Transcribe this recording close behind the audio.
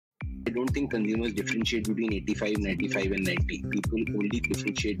don't think consumers differentiate between 85, 95 and 90. People only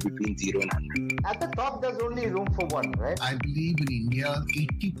differentiate between 0 and 100. At the top, there's only room for one, right? I believe in India,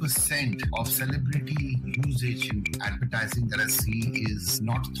 80% of celebrity usage in advertising that I see is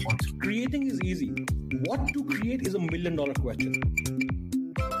not thought. Creating is easy. What to create is $1 million question.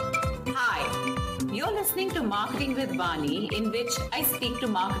 Hi. You're listening to Marketing with Vani, in which I speak to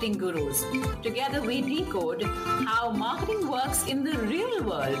marketing gurus. Together we decode how marketing works in the real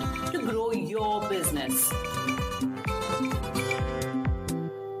world to grow your business.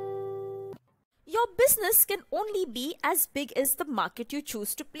 Your business can only be as big as the market you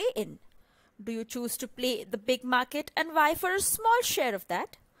choose to play in. Do you choose to play the big market and vie for a small share of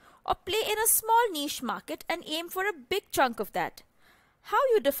that? Or play in a small niche market and aim for a big chunk of that? How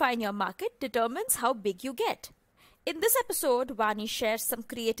you define your market determines how big you get. In this episode, Vani shares some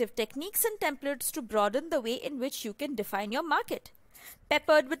creative techniques and templates to broaden the way in which you can define your market.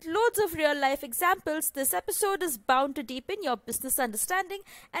 Peppered with loads of real-life examples, this episode is bound to deepen your business understanding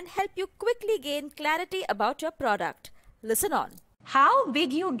and help you quickly gain clarity about your product. Listen on. How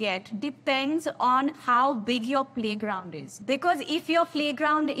big you get depends on how big your playground is. Because if your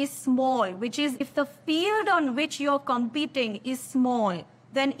playground is small, which is if the field on which you're competing is small,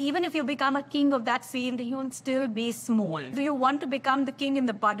 then even if you become a king of that field, you'll still be small. Do you want to become the king in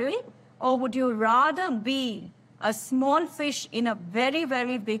the puddle? Or would you rather be a small fish in a very,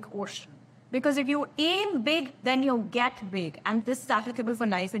 very big ocean? Because if you aim big, then you get big. And this is applicable for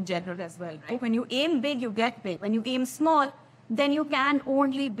life in general as well, right? When you aim big, you get big. When you aim small, then you can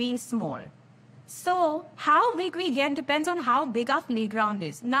only be small. So how big we get depends on how big our playground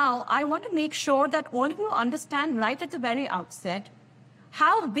is. Now, I want to make sure that all of you understand right at the very outset,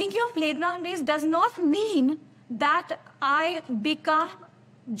 how big your playground is does not mean that I become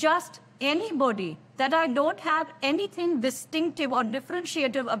just anybody, that I don't have anything distinctive or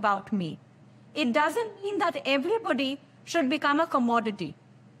differentiative about me. It doesn't mean that everybody should become a commodity.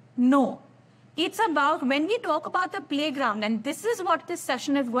 No. It's about, when we talk about the playground, and this is what this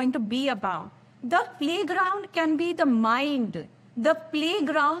session is going to be about, the playground can be the mind. The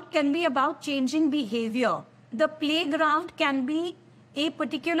playground can be about changing behavior. The playground can be a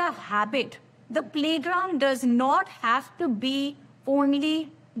particular habit. The playground does not have to be only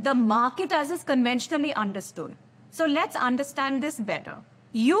the market as is conventionally understood. So let's understand this better.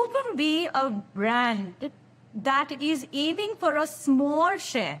 You can be a brand that is aiming for a small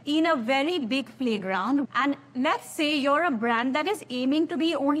share in a very big playground. And let's say you're a brand that is aiming to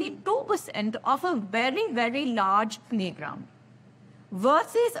be only 2% of a very, very large playground.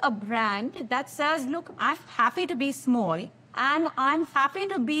 Versus a brand that says, look, I'm happy to be small and I'm happy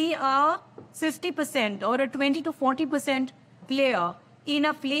to be a 50% or a 20 to 40% player in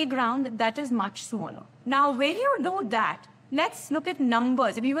a playground that is much smaller. Now, when you do that, let's look at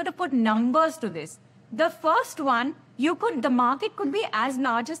numbers. If you were to put numbers to this, the first one, the market could be as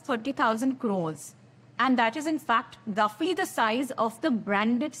large as 30,000 crores. And that is in fact roughly the size of the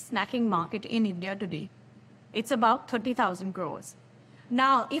branded snacking market in India today. It's about 30,000 crores.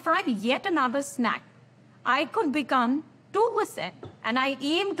 Now, if I have yet another snack, I could become 2%, and I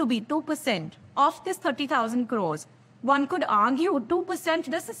aim to be 2% of this 30,000 crores. One could argue 2%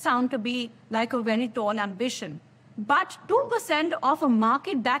 doesn't sound to be like a very tall ambition. But 2% of a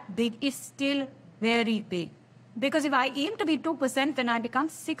market that big is still very big. Because if I aim to be 2%, then I become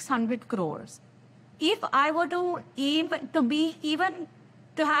 600 crores. If I were to aim to be even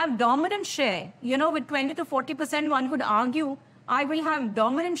to have dominant share, with 20 to 40%, one could argue I will have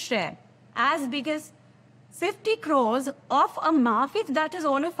dominant share as big as 50 crores of a market that is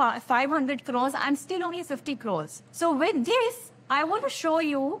only 500 crores. I'm still only 50 crores. So with this, I want to show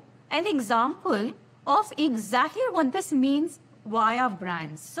you an example of exactly what this means via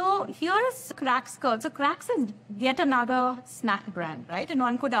brands. So here is Cracks Curd. So Cracks is yet another snack brand, right? And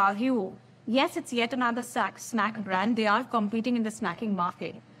one could argue, yes, it's yet another snack brand. They are competing in the snacking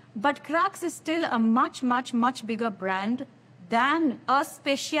market. But Cracks is still a much, much, much bigger brand than a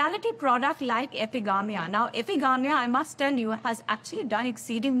specialty product like Epigamia. Now, Epigamia, I must tell you, has actually done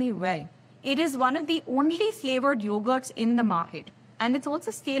exceedingly well. It is one of the only flavored yogurts in the market. And it's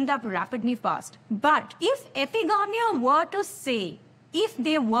also scaled up rapidly fast. But if Epigamia were to say,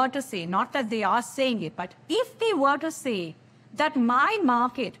 not that they are saying it, but if they were to say that my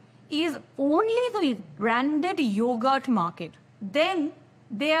market is only the branded yogurt market, then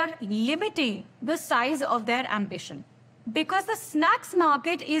they are limiting the size of their ambition. Because the snacks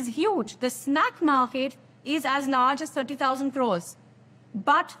market is huge. The snack market is as large as 30,000 crores.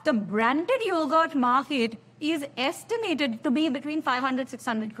 But the branded yogurt market is estimated to be between 500,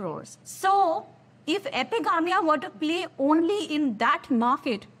 600 crores. So If Epigamia were to play only in that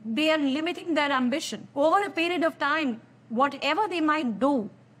market, they are limiting their ambition. Over a period of time, whatever they might do,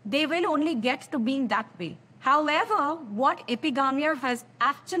 they will only get to being that way. However, what Epigamia has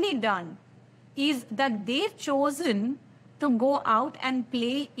actually done is that they've chosen to go out and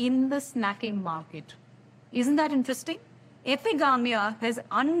play in the snacking market. Isn't that interesting? Epigamia has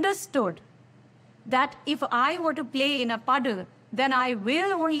understood that if I were to play in a puddle, then I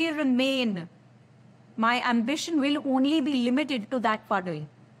will only remain. My ambition will only be limited to that puddle.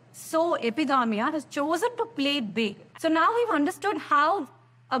 So Epigamia has chosen to play big. So now we've understood how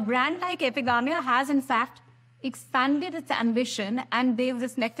a brand like Epigamia has in fact expanded its ambition, and they've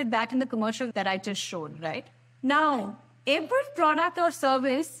reflected that in the commercial that I just showed, right? Now, every product or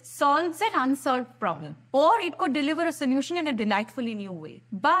service solves an unsolved problem, or it could deliver a solution in a delightfully new way.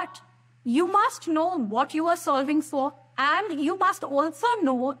 But you must know what you are solving for, and you must also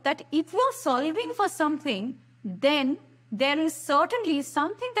know that if you're solving for something, then there is certainly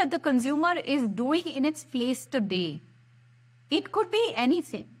something that the consumer is doing in its place today. It could be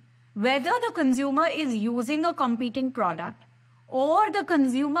anything. Whether the consumer is using a competing product, or the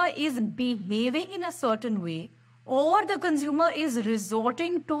consumer is behaving in a certain way, or the consumer is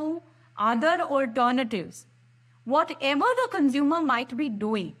resorting to other alternatives. Whatever the consumer might be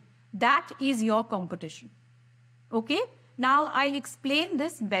doing, that is your competition. Okay? Now, I'll explain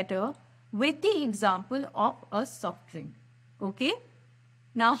this better with the example of a soft drink. Okay?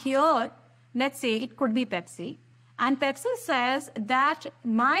 Now here, let's say it could be Pepsi. And Pepsi says that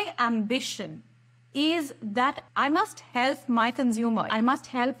my ambition is that I must help my consumer. I must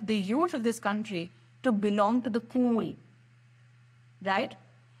help the youth of this country to belong to the cool. Right?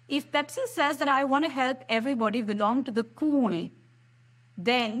 If Pepsi says that I want to help everybody belong to the cool,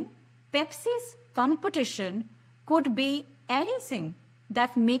 then Pepsi's competition could be anything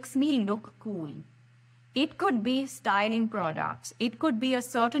that makes me look cool. It could be styling products. It could be a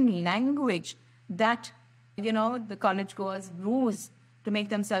certain language that, the college goers use to make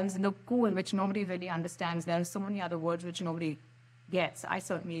themselves look cool, which nobody really understands. There are so many other words which nobody gets. I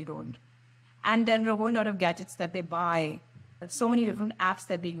certainly don't. And then a whole lot of gadgets that they buy. So many different apps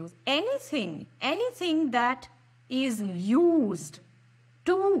that they use. Anything that is used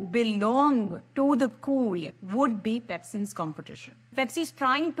to belong to the cool would be Pepsi's competition. Pepsi is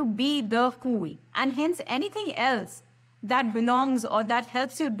trying to be the cool, and hence anything else that belongs or that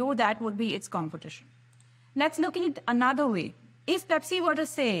helps you do that would be its competition. Let's look at it another way. If Pepsi were to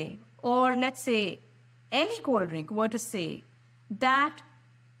say, or let's say any cold drink were to say that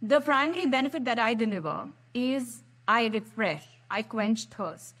the primary benefit that I deliver is I refresh, I quench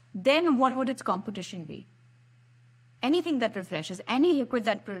thirst, then what would its competition be? Anything that refreshes, any liquid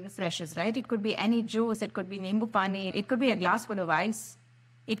that refreshes, right? It could be any juice, it could be nimbu pani, it could be a glass full of ice.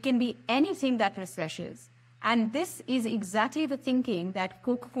 It can be anything that refreshes. And this is exactly the thinking that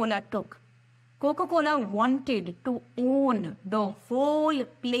Coca Cola took. Coca Cola wanted to own the whole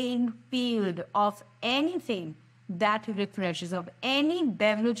playing field of anything that refreshes, of any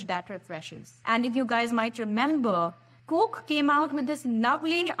beverage that refreshes. And if you guys might remember, Coke came out with this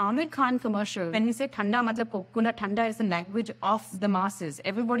lovely Amir Khan commercial. When we say Thanda, matlab Coca Cola, Thanda is the language of the masses.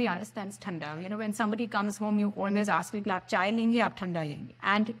 Everybody understands Thanda. When somebody comes home, you always ask people, aap chai lenge, aap Thanda lenge.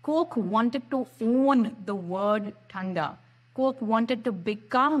 And Coke wanted to own the word Thanda. Coke wanted to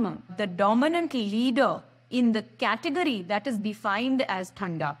become the dominant leader in the category that is defined as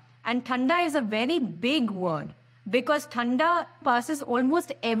Thanda. And Thanda is a very big word, because Thanda passes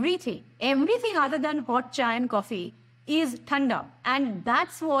almost everything. Everything other than hot chai and coffee is Thanda. And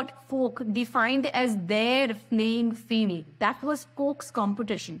that's what Coke defined as their playing field. That was Coke's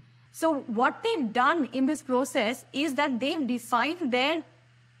competition. So what they've done in this process is that they've defined their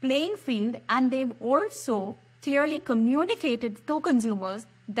playing field, and they've also clearly communicated to consumers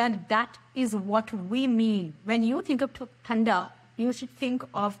that that is what we mean. When you think of Thanda, you should think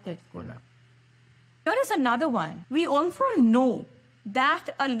of Coca Cola. There is another one. We also know that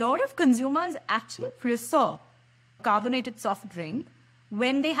a lot of consumers actually prefer carbonated soft drink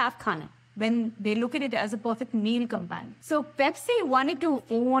when they have khana, when they look at it as a perfect meal companion. So Pepsi wanted to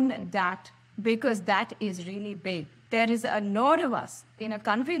own that because that is really big. There is a lot of us in a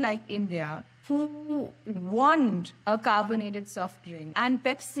country like India who want a carbonated soft drink. And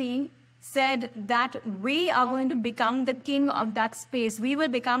Pepsi said that we are going to become the king of that space. We will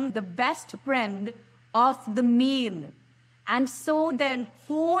become the best friend of the meal. And so their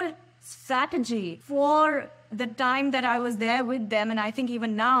whole strategy for the time that I was there with them, and I think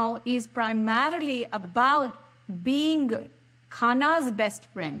even now, is primarily about being Khana's best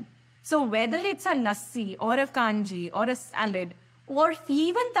friend. So whether it's a lassi or a kanji or a salad Or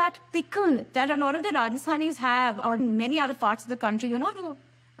even that pickle that a lot of the Rajasthanis have, or in many other parts of the country,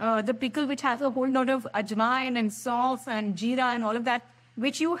 the pickle which has a whole lot of ajwain and sauce and jeera and all of that,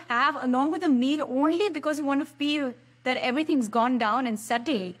 which you have along with the meal only because you want to feel that everything's gone down and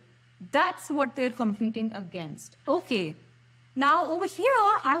settled. That's what they're competing against. Okay. Now, over here,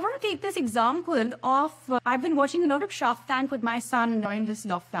 I want to take this example of, I've been watching a lot of Shark Tank with my son during this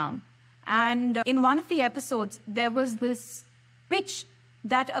lockdown. And in one of the episodes, there was this pitch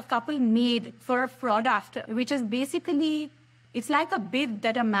that a couple made for a product, which is basically, it's like a bib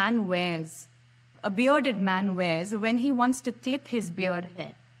that a man wears, a bearded man wears when he wants to clip his beard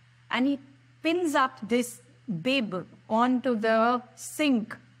hair. And he pins up this bib onto the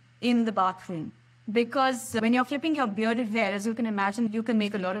sink in the bathroom. Because when you're clipping your bearded hair, as you can imagine, you can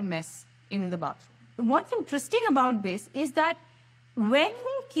make a lot of mess in the bathroom. What's interesting about this is that when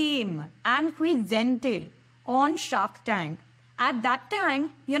he came and presented on Shark Tank, at that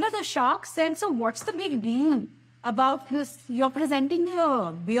time, the shark said, so what's the big deal about this? You're presenting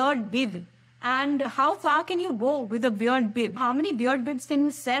a beard bib. And how far can you go with a beard bib? How many beard bibs can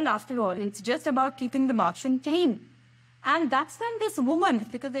you sell after all? It's just about keeping the bathroom clean. And that's when this woman,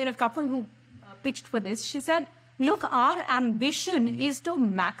 because there are a couple who pitched for this, she said, look, our ambition is to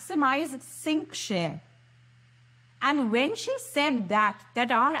maximize sink share. And when she said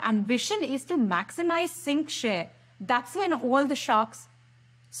that our ambition is to maximize sink share, that's when all the sharks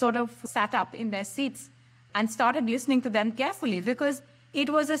sort of sat up in their seats and started listening to them carefully, because it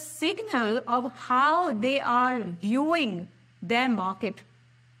was a signal of how they are viewing their market.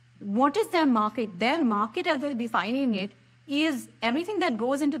 What is their market? Their market, as they're defining it, is everything that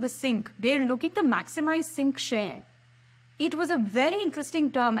goes into the sink. They're looking to maximize sink share. It was a very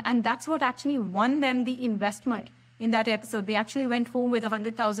interesting term, and that's what actually won them the investment in that episode. They actually went home with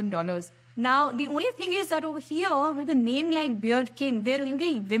 $100,000. Now, the only thing is that over here, with a name like Beard King, they're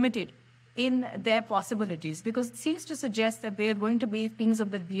really limited in their possibilities, because it seems to suggest that they're going to be things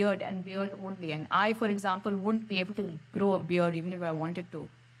of the beard and beard only. And I, for example, wouldn't be able to grow a beard even if I wanted to.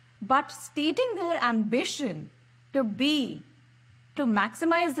 But stating their ambition to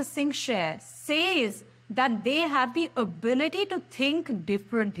maximize the sink share says that they have the ability to think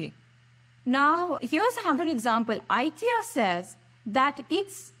differently. Now, here's another example. IKEA says that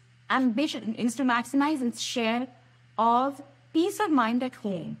its ambition is to maximize its share of peace of mind at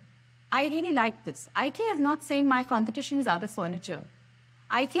home. I really like this. IKEA is not saying my competition is other furniture.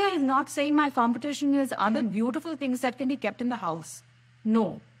 IKEA is not saying my competition is other beautiful things that can be kept in the house.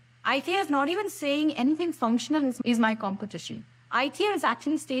 No. IKEA is not even saying anything functional is my competition. IKEA is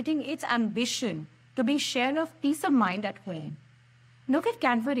actually stating its ambition to be share of peace of mind at home. Look at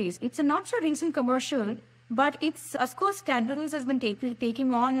Cadbury's. It's a not so recent commercial, but it's, of course, Cadbury's has been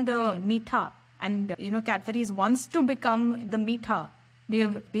taking on the Meetha. And, Cadbury's wants to become the Meetha. They're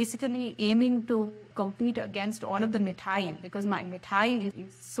basically aiming to compete against all of the mithai, because my mithai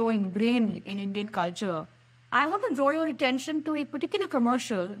is so ingrained in Indian culture. I want to draw your attention to a particular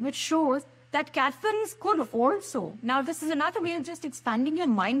commercial which shows that Cadbury's could also. Now, this is another way of just expanding your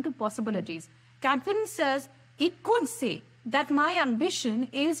mind to possibilities. Cadbury says it could say that my ambition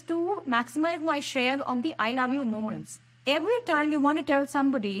is to maximize my share of the I love you moments. Every time you want to tell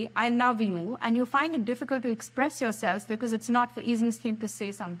somebody, I love you, and you find it difficult to express yourself because it's not the easiest thing to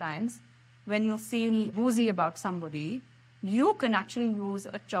say sometimes, when you feel woozy about somebody, you can actually use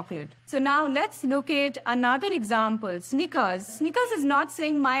a chocolate. So now let's look at another example. Snickers. Snickers is not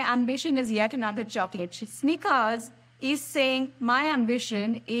saying my ambition is yet another chocolate. Snickers is saying my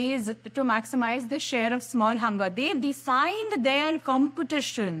ambition is to maximize the share of small hunger. They defined their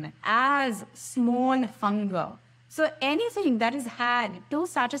competition as small hunger. So anything that is had to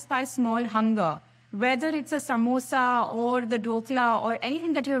satisfy small hunger, whether it's a samosa or the dokla or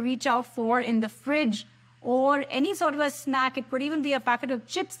anything that you reach out for in the fridge or any sort of a snack, it could even be a packet of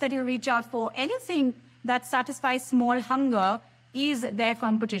chips that you reach out for, anything that satisfies small hunger is their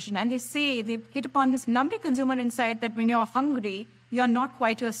competition. And they say, they hit upon this lumpy consumer insight that when you're hungry, you're not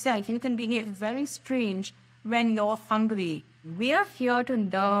quite yourself. You can behave very strange when you're hungry. We're here to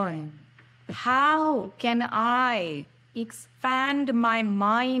learn. How can I expand my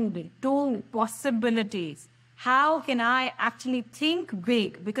mind to possibilities? How can I actually think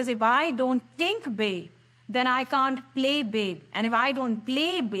big? Because if I don't think big, then I can't play big. And if I don't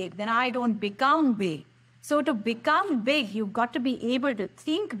play big, then I don't become big. So to become big, you've got to be able to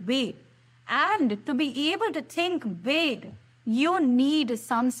think big. And to be able to think big, you need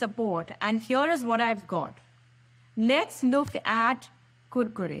some support. And here is what I've got. Let's look at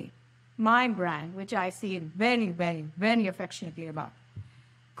Kurkure, my brand, which I feel very, very, very affectionately about.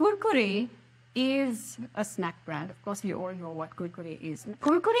 Kurkure is a snack brand. Of course, we all know what Kurkure is.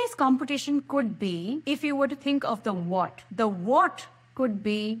 Kurkure's competition could be, if you were to think of the what could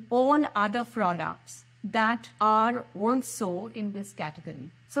be all other products that are also in this category.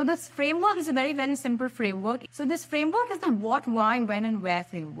 So this framework is a very, very simple framework. So this framework is the what, why, when, and where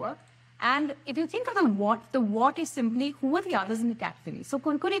framework. And if you think of the what is simply who are the others in the category. So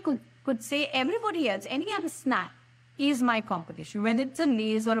Kurkure could say everybody else, any other snack is my competition. Whether it's a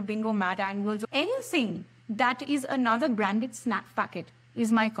Lay's or a Bingo Mad Angles, anything that is another branded snack packet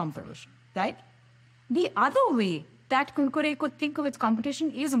is my competition, right? The other way that Kurkure could think of its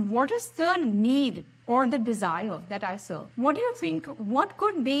competition is what is the need or the desire that I serve? What do you think? What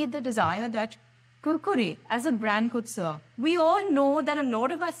could be the desire that Kurkure as a brand could serve? We all know that a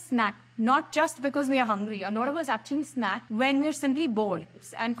lot of us snack, not just because we are hungry. A lot of us actually snack when we're simply bored.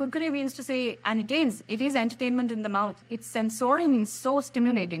 And Kurkure, we used to say, and it is entertainment in the mouth. It's sensorial and so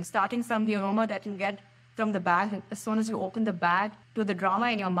stimulating, starting from the aroma that you get from the bag as soon as you open the bag to the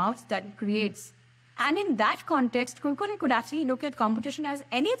drama in your mouth that it creates. And in that context, Kurkure could actually look at competition as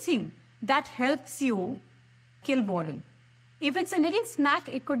anything that helps you kill boredom. If it's a little snack,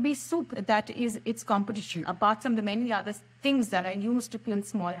 it could be soup that is its competition, apart from the many other things that are used to kill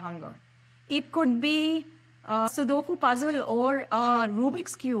small hunger. It could be a Sudoku puzzle or a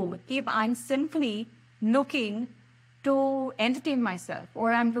Rubik's Cube if I'm simply looking to entertain myself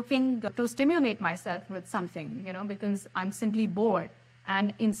or I'm looking to stimulate myself with something, because I'm simply bored.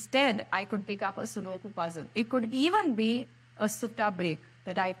 And instead, I could pick up a Sudoku puzzle. It could even be a sutta break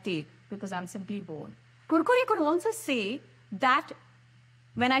that I take because I'm simply bored. Kurkure could also say that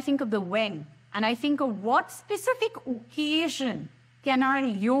when I think of the when, and I think of what specific occasion can I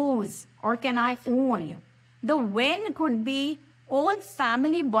use or can I own, the when could be all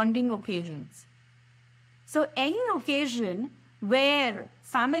family bonding occasions. So any occasion where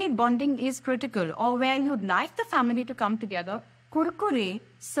family bonding is critical or where you'd like the family to come together, Kurkure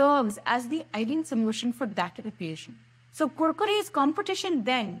serves as the ideal solution for that occasion. So Kurkure's competition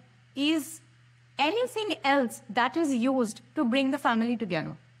then is anything else that is used to bring the family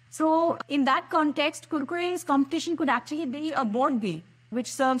together. So in that context, Kurkure's competition could actually be a board game, which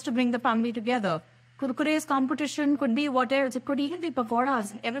serves to bring the family together. Kurkure's competition could be what else? It could even be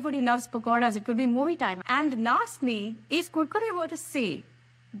pakoras. Everybody loves pakoras. It could be movie time. And lastly, if Kurkure were to say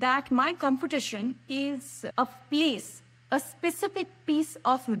that my competition is a place, a specific piece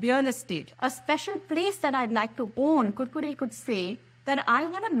of real estate, a special place that I'd like to own, Kurkure could say that I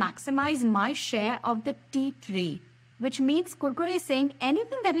want to maximize my share of the tea tree, which means Kurkure is saying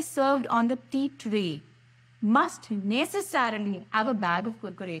anything that is served on the tea tree must necessarily have a bag of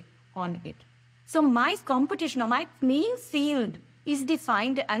Kurkure on it. So my competition or my playing field is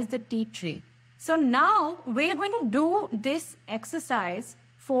defined as the tea tree. So now we're going to do this exercise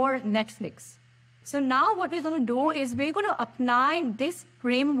for Netflix. So now what we're going to do is we're going to apply this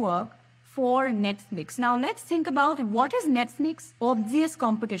framework for Netflix. Now let's think about what is Netflix's obvious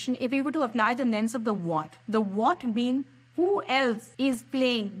competition if we were to apply the lens of the what. The what being who else is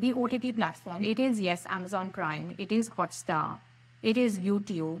playing the OTT platform. It is, yes, Amazon Prime. It is Hotstar. It is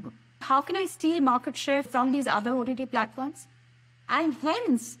YouTube. How can I steal market share from these other OTT platforms? And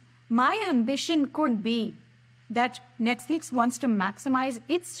hence, my ambition could be that Netflix wants to maximize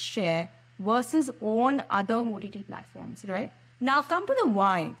its share versus all other OTT platforms, right? Now come to the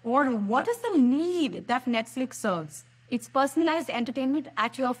why, or what is the need that Netflix serves? It's personalized entertainment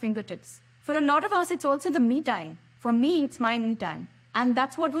at your fingertips. For a lot of us, it's also the me time. For me, it's my me time. And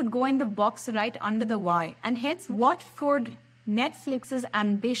that's what would go in the box right under the why. And hence, what could Netflix's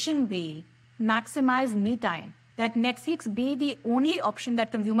ambition be? Maximize me time. That Netflix be the only option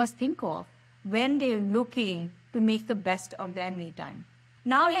that consumers think of when they're looking to make the best of their me time.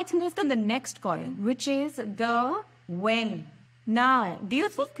 Now let's move to the next column, which is the when. Now, do you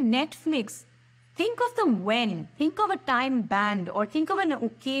think Netflix, think of the when, think of a time band or think of an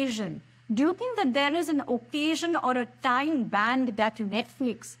occasion. Do you think that there is an occasion or a time band that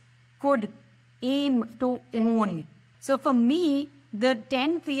Netflix could aim to own? So for me, the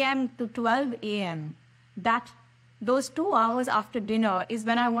 10 p.m. to 12 a.m., those 2 hours after dinner is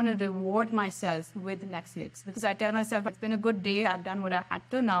when I want to reward myself with Netflix. Because I tell myself, it's been a good day, I've done what I had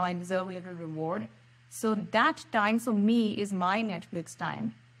to, now I deserve a little reward. So that time for me is my Netflix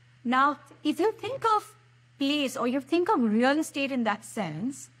time. Now, if you think of place or you think of real estate in that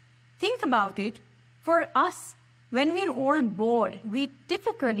sense, think about it. For us, when we're all bored, we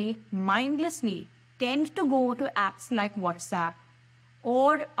typically mindlessly tend to go to apps like WhatsApp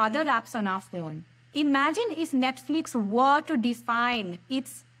or other apps on our phone. Imagine if Netflix were to define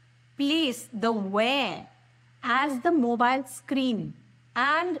its place, the where, as the mobile screen.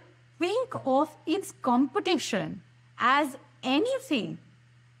 And think of its competition as anything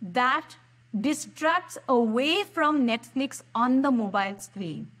that distracts away from Netflix on the mobile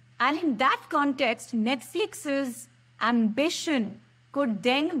screen. And in that context, Netflix's ambition could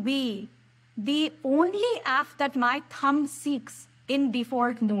then be the only app that my thumb seeks in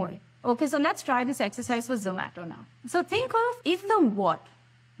default mode. Okay, so let's try this exercise for Zomato now. So think of if the what.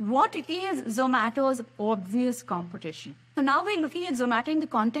 What is Zomato's obvious competition? So now we're looking at Zomato in the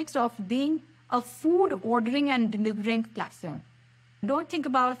context of being a food ordering and delivering platform. Don't think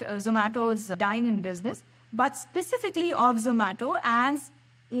about Zomato's dine-in business, but specifically of Zomato as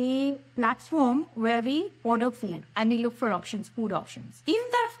a platform where we order food and we look for options, food options. In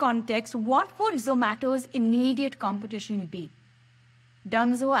that context, what would Zomato's immediate competition be?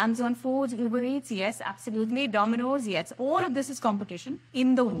 Dunzo, Amazon Foods, Uber Eats, yes, absolutely. Domino's, yes. All of this is competition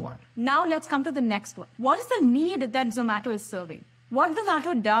in the world. Now let's come to the next one. What is the need that Zomato is serving? What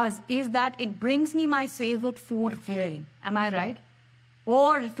Zomato does is that it brings me my favorite food here. Am I right?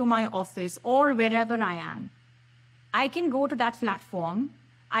 Or to my office or wherever I am. I can go to that platform.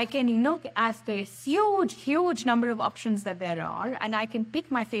 I can look at the huge number of options that there are, and I can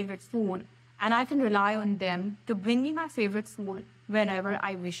pick my favorite food, and I can rely on them to bring me my favorite food wherever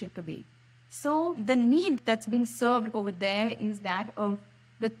I wish it to be. So the need that's being served over there is that of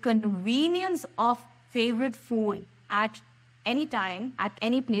the convenience of favorite food at any time, at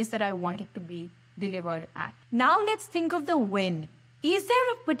any place that I want it to be delivered at. Now let's think of the when. Is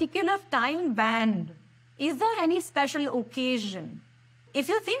there a particular time band? Is there any special occasion? If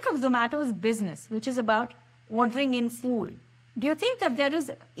you think of Zomato's business, which is about ordering in food, do you think that there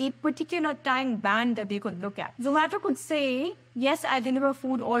is a particular time band that they could look at? Zomato could say, yes, I deliver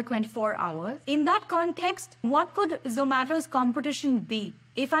food all 24 hours. In that context, what could Zomato's competition be?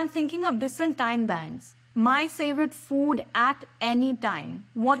 If I'm thinking of different time bands, my favorite food at any time,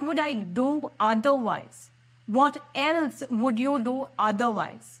 what would I do otherwise? What else would you do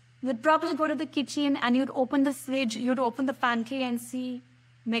otherwise? You'd probably go to the kitchen and you'd open the fridge, you'd open the pantry and see,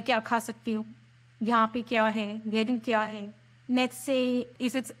 मैं क्या खा सकती हूँ? यहाँ पे क्या है? Getting क्या है? Let's say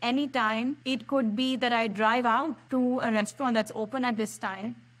if it's any time, it could be that I drive out to a restaurant that's open at this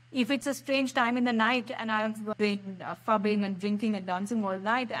time. If it's a strange time in the night and I've been fubbing and drinking and dancing all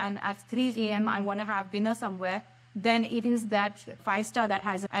night and at 3 a.m. I want to have dinner somewhere, then it is that 5-star that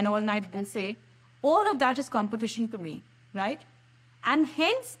has an all-night buffet. All of that is competition to me, right? And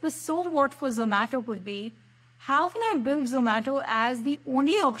hence the so what for Zomato would be, how can I build Zomato as the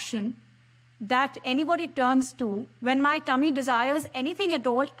only option that anybody turns to when my tummy desires anything at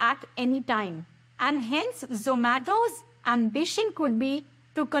all at any time? And hence Zomato's ambition could be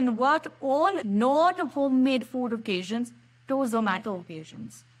to convert all non-homemade food occasions to Zomato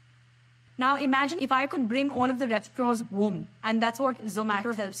occasions. Now imagine if I could bring all of the restaurants home, and that's what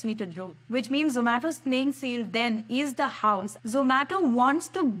Zomato helps me to do, which means Zomato's playing field then is the house. Zomato wants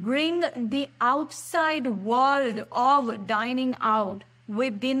to bring the outside world of dining out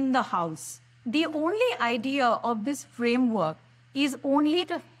within the house. The only idea of this framework is only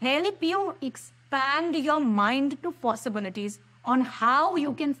to help you expand your mind to possibilities on how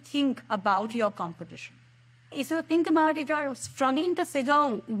you can think about your competition. If you think about it, you're struggling to figure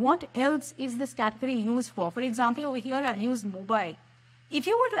out what else is this category used for. For example, over here I've used mobile. If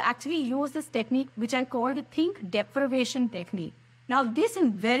you were to actually use this technique, which I call the think deprivation technique. Now this is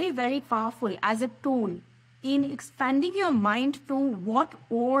very, very powerful as a tool in expanding your mind to what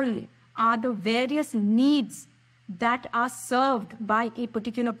all are the various needs that are served by a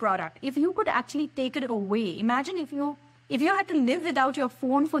particular product. If you could actually take it away, imagine if you had to live without your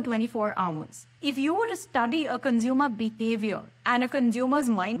phone for 24 hours, if you were to study a consumer behavior and a consumer's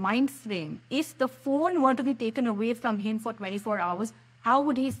mind frame, if the phone were to be taken away from him for 24 hours, how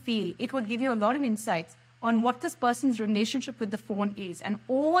would he feel? It would give you a lot of insights on what this person's relationship with the phone is and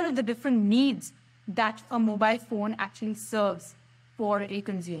all of the different needs that a mobile phone actually serves for a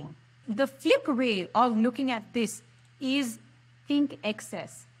consumer. The flip way of looking at this is think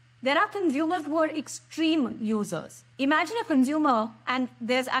excess. There are consumers who are extreme users. Imagine a consumer, and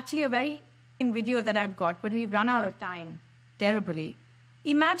there's actually a very video that I've got, but we've run out of time terribly.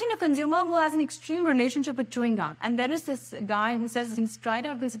 Imagine a consumer who has an extreme relationship with chewing gum. And there is this guy who says he's tried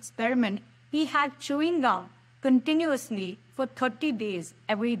out this experiment. He had chewing gum continuously for 30 days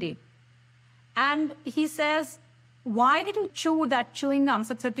every day. And he says, why did he chew that chewing gum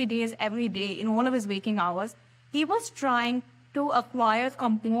for 30 days every day in all of his waking hours? He was trying to acquire a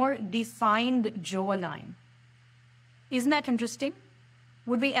more defined jawline. Isn't that interesting?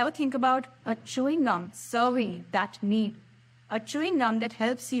 Would we ever think about a chewing gum serving that need? A chewing gum that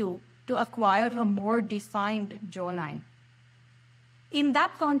helps you to acquire a more defined jawline. In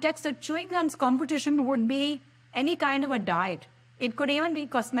that context, a chewing gum's competition would be any kind of a diet. It could even be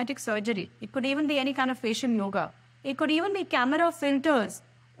cosmetic surgery. It could even be any kind of facial yoga. It could even be camera filters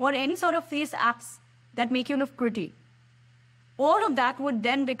or any sort of face apps that make you look pretty. All of that would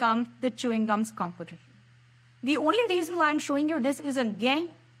then become the chewing gum's competition. The only reason why I'm showing you this is, again,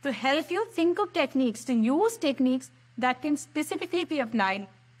 to help you think of techniques, to use techniques that can specifically be applied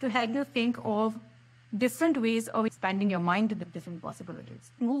to help you think of different ways of expanding your mind to the different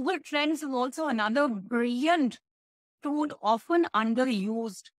possibilities. Google Trends is also another brilliant tool, often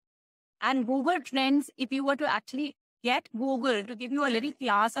underused. And Google Trends, if you were to actually get Google to give you a little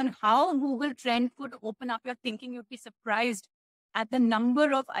class on how Google Trends could open up your thinking, you'd be surprised at the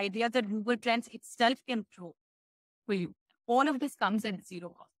number of ideas that Google Trends itself can throw for you. All of this comes at zero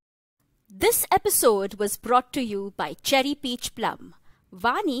cost. This episode was brought to you by Cherry Peach Plum.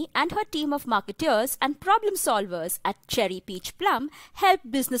 Vani and her team of marketeers and problem solvers at Cherry Peach Plum help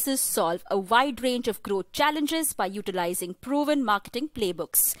businesses solve a wide range of growth challenges by utilizing proven marketing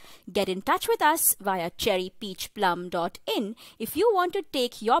playbooks. Get in touch with us via cherrypeachplum.in if you want to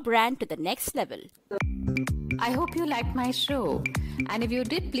take your brand to the next level. I hope you liked my show. And if you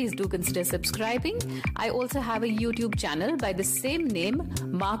did, please do consider subscribing. I also have a YouTube channel by the same name,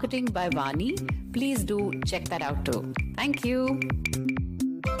 Marketing by Vani. Please do check that out too. Thank you.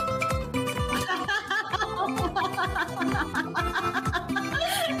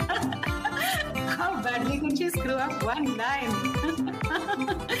 How badly could you screw up one line?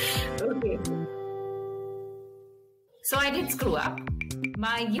 Okay. So I did screw up.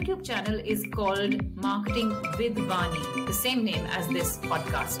 My YouTube channel is called Marketing with Vani, the same name as this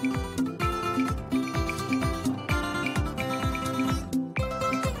podcast.